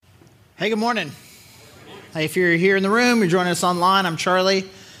Hey, good morning. Hey, if you're here in the room, you're joining us online, I'm Charlie,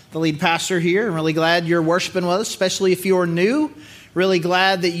 the lead pastor here. I'm really glad you're worshiping with us, especially if you're new. Really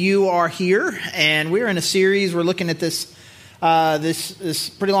glad that you are here. And we're in a series. We're looking at this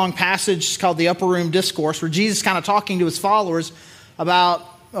pretty long passage called the Upper Room Discourse, where Jesus is kind of talking to his followers about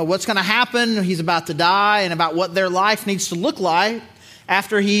what's going to happen. He's about to die, and about what their life needs to look like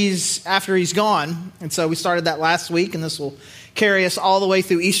after he's gone. And so we started that last week, and this will carry us all the way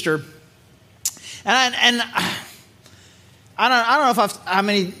through Easter. And I don't know how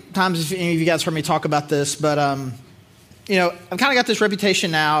many times if any of you guys heard me talk about this, but I've kind of got this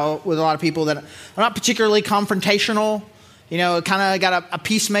reputation now with a lot of people that I'm not particularly confrontational. Kind of got a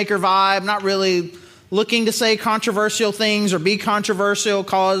peacemaker vibe, not really looking to say controversial things or be controversial,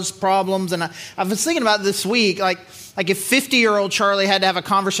 cause problems. And I've been thinking about this week, like if 50-year-old Charlie had to have a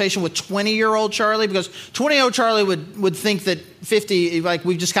conversation with 20-year-old Charlie, because 20-year-old Charlie would think that 50, like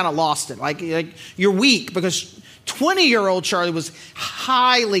we've just kind of lost it. Like you're weak, because 20-year-old Charlie was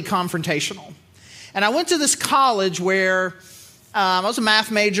highly confrontational. And I went to this college where I was a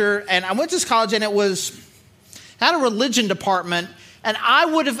math major, and I went to this college and had a religion department. And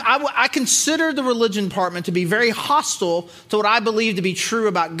I considered the religion department to be very hostile to what I believed to be true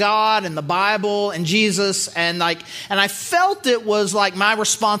about God and the Bible and Jesus, and I felt it was like my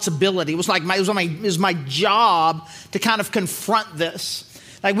responsibility. It was my job to kind of confront this.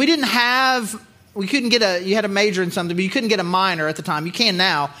 Like you had a major in something, but you couldn't get a minor at the time. You can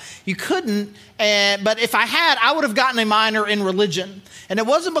now. You couldn't, but if I would have gotten a minor in religion. And it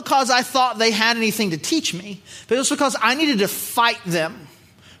wasn't because I thought they had anything to teach me, but it was because I needed to fight them,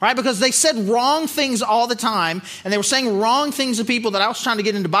 right? Because they said wrong things all the time, and they were saying wrong things to people that I was trying to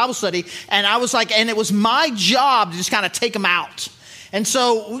get into Bible study, and and it was my job to just kind of take them out. And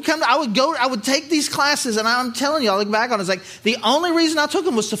so I would take these classes, and I'm telling you, I look back on it, it's like the only reason I took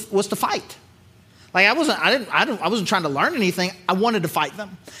them was to fight. Like I wasn't trying to learn anything. I wanted to fight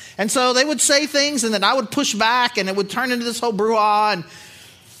them. And so they would say things, and then I would push back, and it would turn into this whole brouhaha, and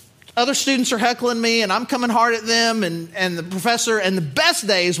other students are heckling me, and I'm coming hard at them, and the professor, and the best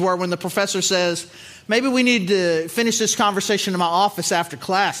days were when the professor says, maybe we need to finish this conversation in my office after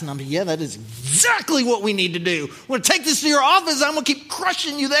class. And I'm like, yeah, that is exactly what we need to do. We're going to take this to your office. I'm going to keep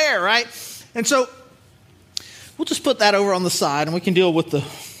crushing you there, right? And so we'll just put that over on the side, and we can deal with the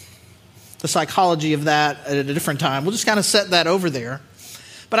psychology of that at a different time. We'll just kind of set that over there.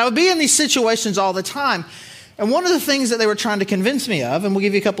 But I would be in these situations all the time. And one of the things that they were trying to convince me of, and we'll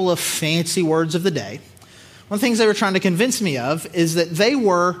give you a couple of fancy words of the day. One of the things they were trying to convince me of is that they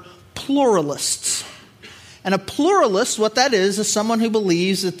were pluralists. And a pluralist, what that is someone who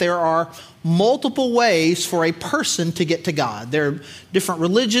believes that there are multiple ways for a person to get to God. There are different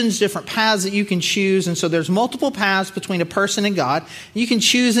religions, different paths that you can choose. And so there's multiple paths between a person and God. You can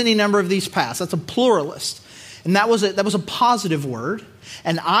choose any number of these paths. That's a pluralist. And that was a positive word.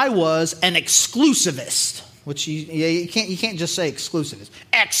 And I was an exclusivist, which you can't just say exclusivist.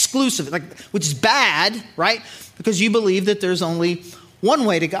 Exclusive, which is bad, right? Because you believe that there's only one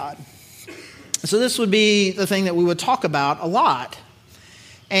way to God. So this would be the thing that we would talk about a lot.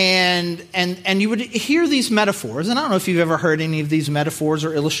 And you would hear these metaphors, and I don't know if you've ever heard any of these metaphors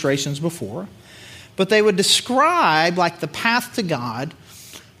or illustrations before, but they would describe like the path to God,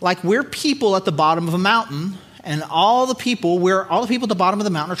 like we're people at the bottom of a mountain, and all the people at the bottom of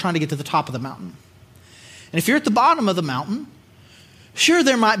the mountain are trying to get to the top of the mountain. And if you're at the bottom of the mountain, sure,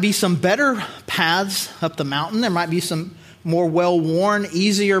 there might be some better paths up the mountain. There might be some more well-worn,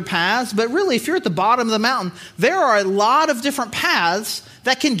 easier paths. But really, if you're at the bottom of the mountain, there are a lot of different paths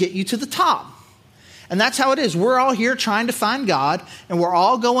that can get you to the top. And that's how it is. We're all here trying to find God, and we're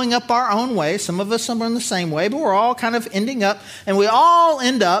all going up our own way. Some of us are in the same way, but we're all kind of ending up, and we all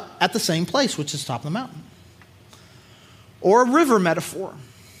end up at the same place, which is the top of the mountain. Or a river metaphor.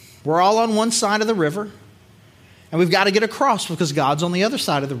 We're all on one side of the river, and we've got to get across because God's on the other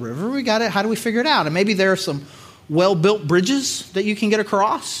side of the river. How do we figure it out? And maybe there are some well-built bridges that you can get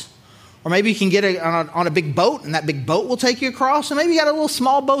across. Or maybe you can get on a big boat, and that big boat will take you across. And maybe you got a little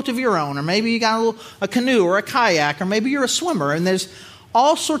small boat of your own. Or maybe you got a canoe or a kayak. Or maybe you're a swimmer. And there's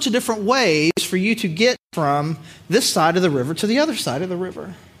all sorts of different ways for you to get from this side of the river to the other side of the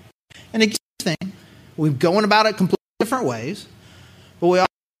river. And again, we're going about it completely different ways. But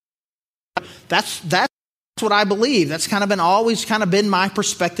that's what I believe. That's always been my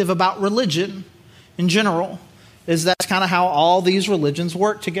perspective about religion in general. That's kind of how all these religions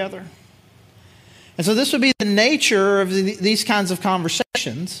work together. And so this would be the nature of these kinds of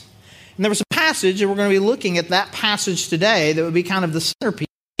conversations. And there was a passage, and we're going to be looking at that passage today, that would be kind of the centerpiece.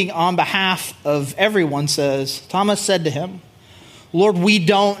 On behalf of everyone says, Thomas said to him, Lord, we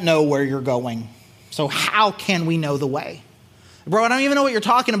don't know where you're going. So how can we know the way? Bro, I don't even know what you're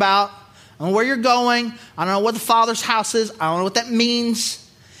talking about. I don't know where you're going. I don't know what the Father's house is. I don't know what that means.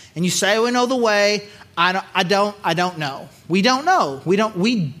 And you say we know the way. I don't know. We don't know.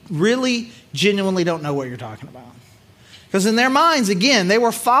 We really genuinely don't know what you're talking about. Because in their minds, again, they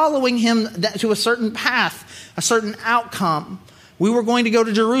were following him to a certain path, a certain outcome. We were going to go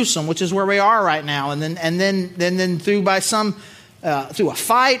to Jerusalem, which is where we are right now, and then through a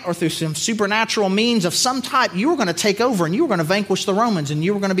fight or through some supernatural means of some type, you were going to take over and you were going to vanquish the Romans and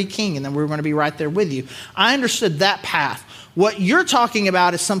you were going to be king, and then we were going to be right there with you. I understood that path. What you're talking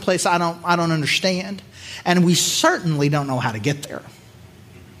about is someplace I don't understand, and we certainly don't know how to get there.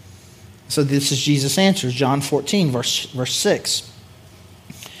 So this is Jesus' answer, John 14, verse 6.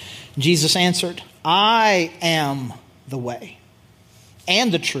 Jesus answered, I am the way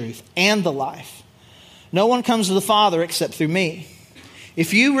and the truth and the life. No one comes to the Father except through me.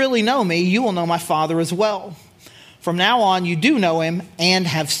 If you really know me, you will know my Father as well. From now on, you do know him and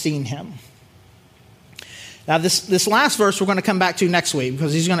have seen him. Now, this last verse we're going to come back to next week,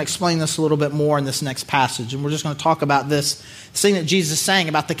 because he's going to explain this a little bit more in this next passage. And we're just going to talk about this thing that Jesus is saying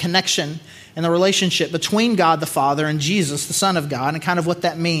about the connection and the relationship between God the Father and Jesus, the Son of God, and kind of what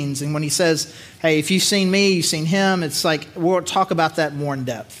that means. And when he says, hey, if you've seen me, you've seen him, it's like we'll talk about that more in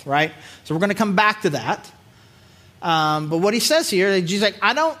depth, right? So we're going to come back to that. But what he says here,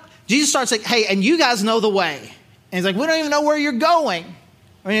 Jesus starts like, hey, and you guys know the way. And he's like, we don't even know where you're going.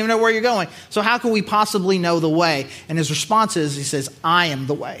 I don't even know where you're going. So how can we possibly know the way? And his response is, he says, I am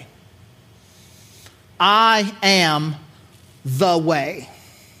the way. I am the way.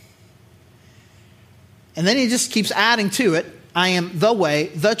 And then he just keeps adding to it, I am the way,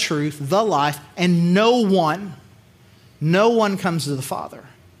 the truth, the life, and no one comes to the Father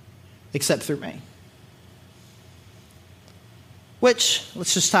except through me. Which,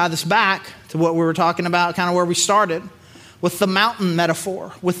 let's just tie this back to what we were talking about, kind of where we started, with the mountain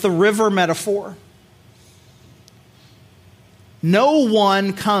metaphor, with the river metaphor. No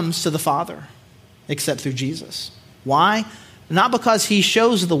one comes to the Father except through Jesus. Why? Not because he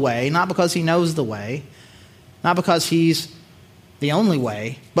shows the way, not because he knows the way, not because he's the only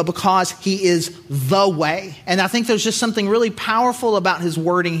way, but because he is the way. And I think there's just something really powerful about his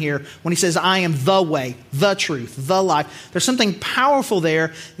wording here when he says, I am the way, the truth, the life. There's something powerful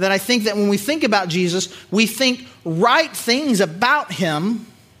there that I think that when we think about Jesus, we think right things about him,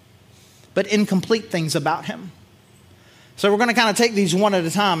 but incomplete things about him. So we're going to kind of take these one at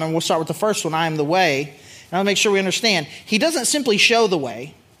a time, and we'll start with the first one, I am the way. And I'll make sure we understand. He doesn't simply show the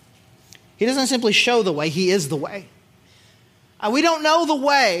way. He doesn't simply show the way, he is the way. We don't know the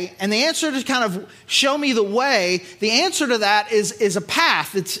way, and the answer to kind of show me the way, the answer to that is a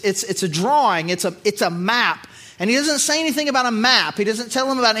path. It's a drawing. It's a map. And he doesn't say anything about a map. He doesn't tell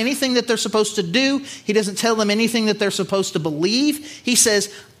them about anything that they're supposed to do. He doesn't tell them anything that they're supposed to believe. He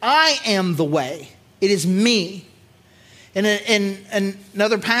says, I am the way. It is me. And in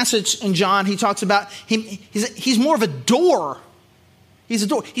another passage in John, he talks about him. He's more of a door. He's a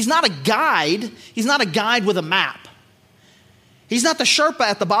door. He's not a guide. He's not a guide with a map. He's not the Sherpa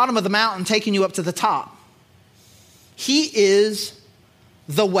at the bottom of the mountain taking you up to the top. He is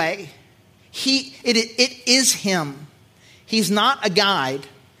the way. It is him. He's not a guide.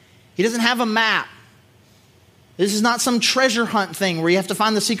 He doesn't have a map. This is not some treasure hunt thing where you have to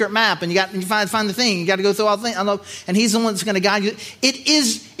find the secret map and you find the thing. You got to go through all the things. And he's the one that's going to guide you. It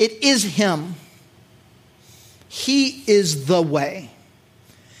is him. He is the way.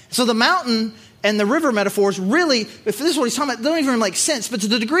 So the mountain and the river metaphors really, if this is what he's talking about, they don't even make sense. But to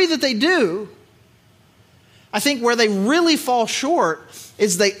the degree that they do, I think where they really fall short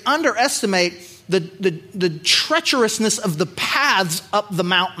is they underestimate the treacherousness of the paths up the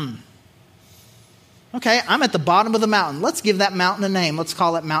mountain. Okay, I'm at the bottom of the mountain. Let's give that mountain a name. Let's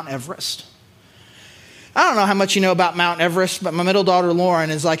call it Mount Everest. I don't know how much you know about Mount Everest, but my middle daughter, Lauren,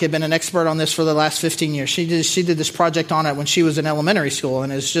 has been an expert on this for the last 15 years. She did this project on it when she was in elementary school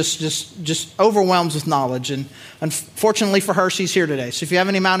and is just overwhelmed with knowledge. And unfortunately for her, she's here today. So if you have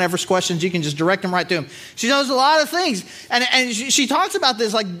any Mount Everest questions, you can just direct them right to him. She knows a lot of things. And she talks about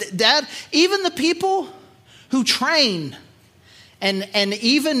this like, Dad, even the people who train and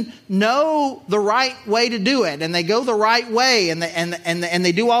even know the right way to do it, and they go the right way, and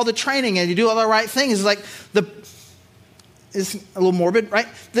they do all the training, and you do all the right things. It's like it's a little morbid, right?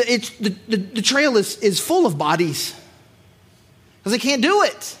 The trail is full of bodies because they can't do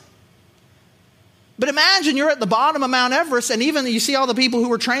it. But imagine you're at the bottom of Mount Everest, and even you see all the people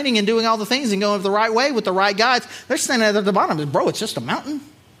who are training and doing all the things and going the right way with the right guides. They're standing at the bottom, bro. It's just a mountain.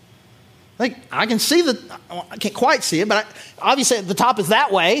 Like, I can see I can't quite see it, but obviously the top is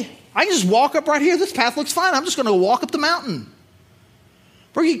that way. I can just walk up right here. This path looks fine. I'm just going to walk up the mountain.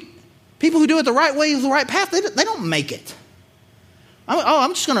 People who do it the right way, the right path, they don't make it.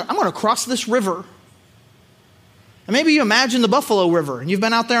 I'm going to cross this river. And maybe you imagine the Buffalo River, and you've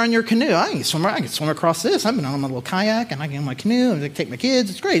been out there on your canoe. I can swim across this. I've been on my little kayak, and I get on my canoe, and I take my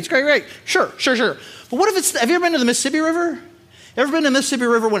kids. It's great. Sure. But what if have you ever been to the Mississippi River? Ever been to the Mississippi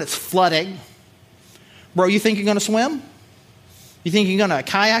River when it's flooding? Bro, you think you're going to swim? You think you're going to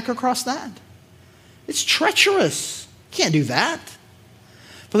kayak across that? It's treacherous. You can't do that.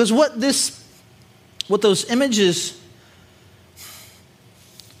 Because what those images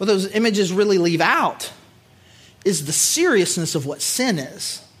really leave out is the seriousness of what sin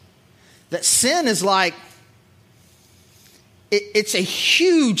is. That sin is like, it's a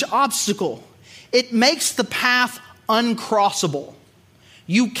huge obstacle. It makes the path uncrossable.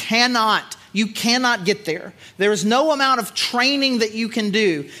 You cannot get there. There is no amount of training that you can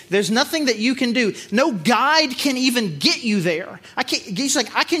do. There's nothing that you can do. No guide can even get you there. He's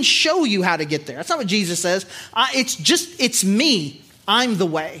like, I can show you how to get there. That's not what Jesus says. It's me. I'm the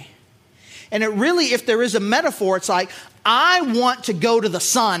way. And it really, if there is a metaphor, it's like, I want to go to the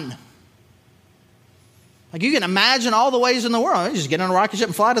sun. Like, you can imagine all the ways in the world. You just get on a rocket ship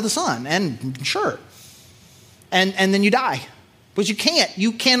and fly to the sun. And sure. And then you die. But you can't.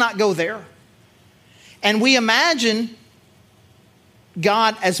 You cannot go there. And we imagine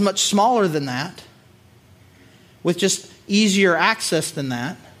God as much smaller than that, with just easier access than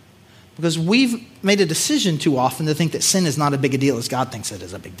that, because we've made a decision too often to think that sin is not as big a deal as God thinks it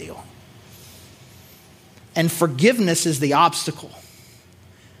is a big deal. And forgiveness is the obstacle.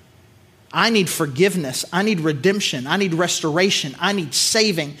 I need forgiveness. I need redemption. I need restoration. I need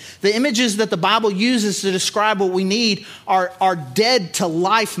saving. The images that the Bible uses to describe what we need are dead to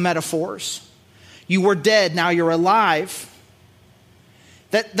life metaphors. You were dead, now you're alive.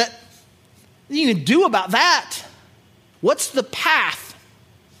 That you can do about that. What's the path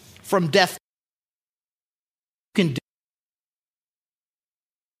from death? You can do.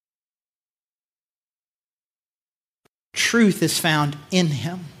 Truth is found in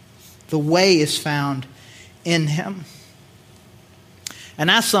Him. The way is found in Him.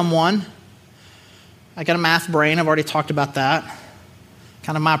 And as someone, I got a math brain. I've already talked about that.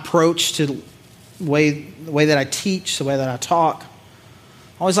 Kind of my approach to the way that I teach, the way that I talk.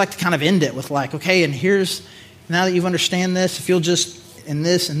 I always like to kind of end it with like, okay, and now that you understand this, if you'll just in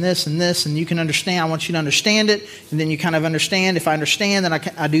this and this and this, and you can understand, I want you to understand it, and then you kind of understand. If I understand, then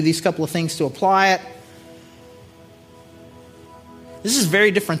I do these couple of things to apply it. This is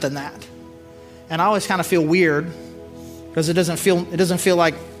very different than that. And I always kind of feel weird because it doesn't feel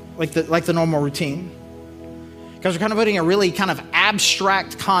like the normal routine. Because we're kind of putting a really kind of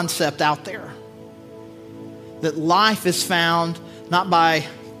abstract concept out there. That life is found not by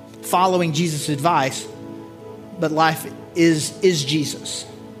following Jesus' advice, but life is Jesus.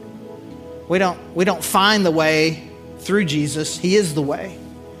 We don't find the way through Jesus. He is the way.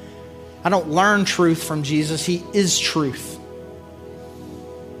 I don't learn truth from Jesus. He is truth.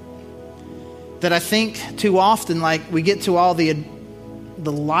 That I think too often, like we get to all the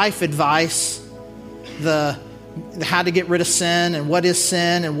life advice, the how to get rid of sin and what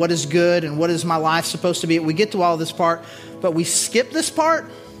is good and what is my life supposed to be. We get to all this part, but we skip this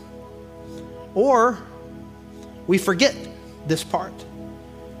part or we forget this part.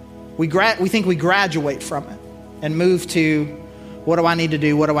 We think we graduate from it and move to what do I need to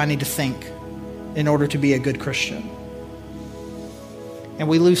do? What do I need to think in order to be a good Christian? And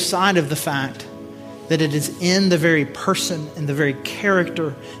we lose sight of the fact that it is in the very person and the very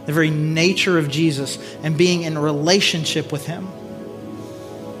character, the very nature of Jesus and being in a relationship with Him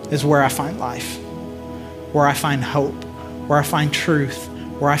is where I find life, where I find hope, where I find truth,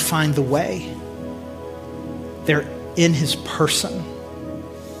 where I find the way. They're in His person.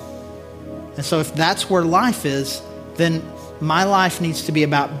 And so if that's where life is, then my life needs to be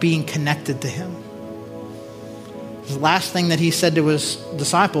about being connected to Him. The last thing that He said to His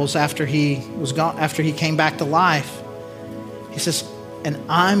disciples after He was gone, after He came back to life, He says, and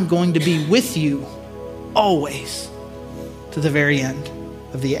I'm going to be with you always to the very end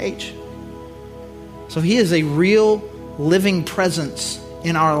of the age. So He is a real living presence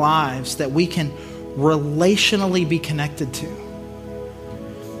in our lives that we can relationally be connected to.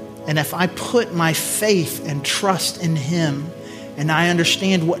 And if I put my faith and trust in Him and I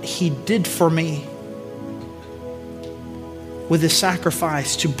understand what He did for me with His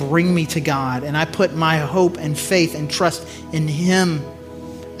sacrifice to bring me to God, and I put my hope and faith and trust in Him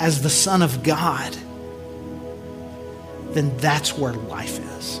as the Son of God, then that's where life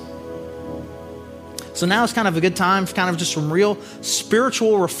is. So now it's kind of a good time for kind of just some real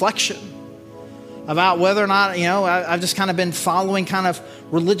spiritual reflection about whether or not, I've just kind of been following kind of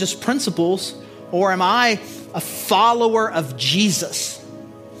religious principles, or am I a follower of Jesus?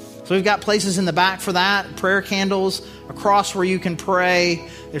 So we've got places in the back for that, prayer candles across where you can pray.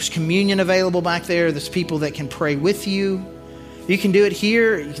 There's communion available back there. There's people that can pray with you. You can do it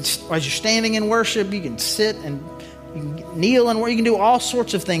here. As you're standing in worship, you can sit and you can kneel and you can do all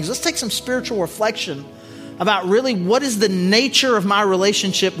sorts of things. Let's take some spiritual reflection about really what is the nature of my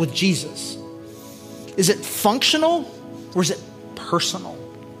relationship with Jesus. Is it functional or is it personal?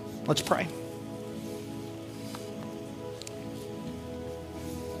 Let's pray.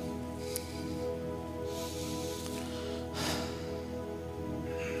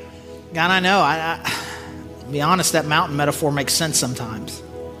 God, I know, to be honest, that mountain metaphor makes sense sometimes.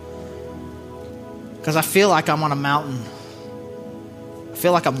 Because I feel like I'm on a mountain. I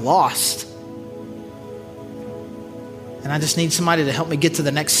feel like I'm lost. And I just need somebody to help me get to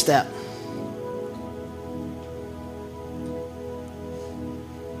the next step.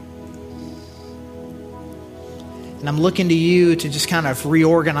 And I'm looking to you to just kind of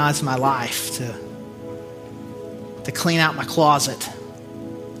reorganize my life, to clean out my closet,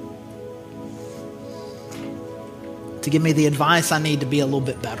 to give me the advice I need to be a little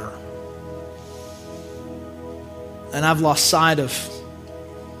bit better. And I've lost sight of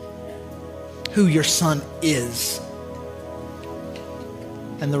who your son is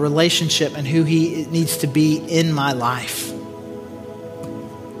and the relationship and who he needs to be in my life.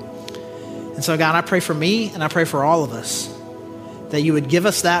 And so, God, I pray for me and I pray for all of us that you would give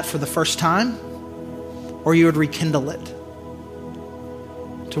us that for the first time, or you would rekindle it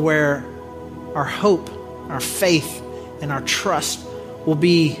to where our hope, our faith, and our trust will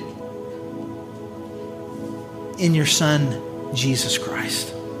be in your Son, Jesus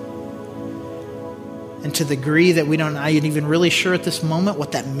Christ. And to the degree that we don't even really sure at this moment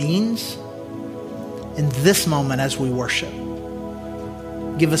what that means, in this moment as we worship,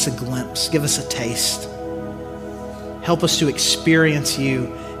 give us a glimpse, give us a taste. Help us to experience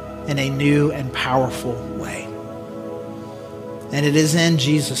you in a new and powerful way. And it is in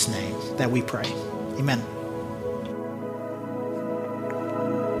Jesus' name that we pray. Amen.